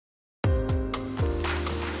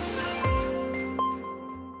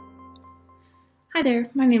Hi there,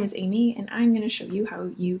 my name is Amy and I'm going to show you how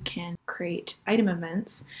you can create item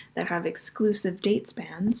events that have exclusive date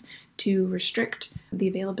spans to restrict the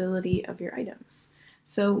availability of your items.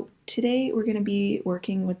 So today we're going to be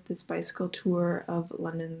working with this bicycle tour of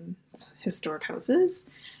London's historic houses.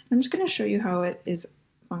 I'm just going to show you how it is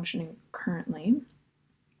functioning currently.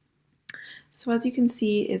 So as you can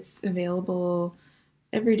see, it's available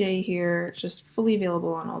every day here, just fully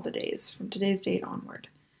available on all the days from today's date onward.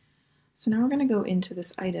 So now we're going to go into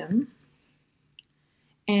this item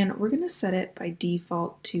and we're going to set it by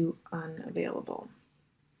default to unavailable.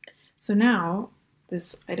 So now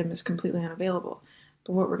this item is completely unavailable,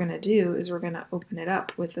 but what we're going to do is we're going to open it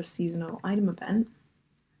up with a seasonal item event,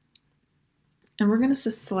 and we're going to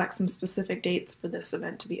select some specific dates for this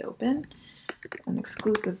event to be open, an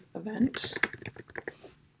exclusive event,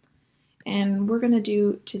 and we're going to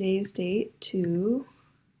do today's date to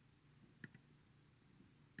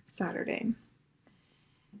Saturday. And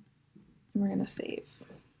we're going to save.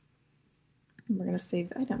 And we're going to save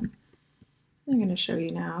the item. I'm going to show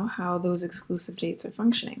you now how those exclusive dates are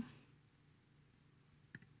functioning.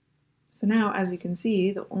 So now, as you can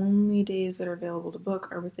see, the only days that are available to book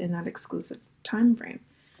are within that exclusive time frame.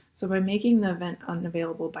 So by making the event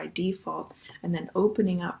unavailable by default and then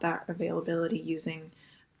opening up that availability using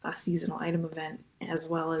a seasonal item event as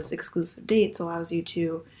well as exclusive dates allows you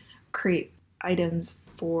to create items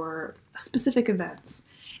for specific events.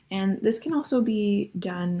 And this can also be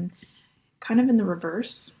done kind of in the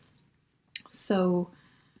reverse. So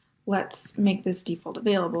let's make this default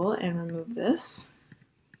available and remove this.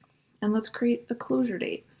 And let's create a closure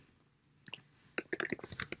date.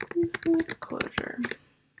 Exclusive closure.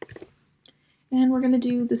 And we're going to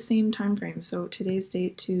do the same time frame. So today's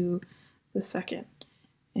date to the 2nd.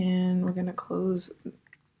 And we're going to close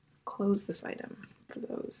this item for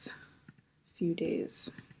those few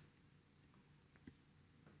days.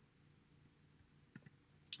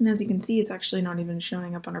 And as you can see, it's actually not even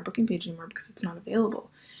showing up on our booking page anymore because it's not available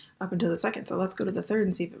up until the 2nd. So let's go to the 3rd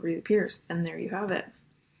and see if it reappears. And there you have it.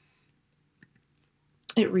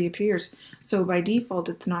 It reappears. So by default,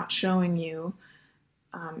 it's not showing you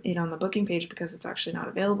it on the booking page because it's actually not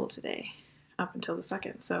available today up until the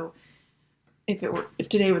 2nd. So if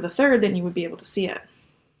today were the 3rd, then you would be able to see it.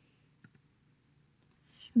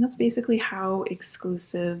 And that's basically how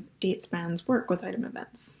exclusive date spans work with item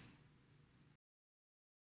events.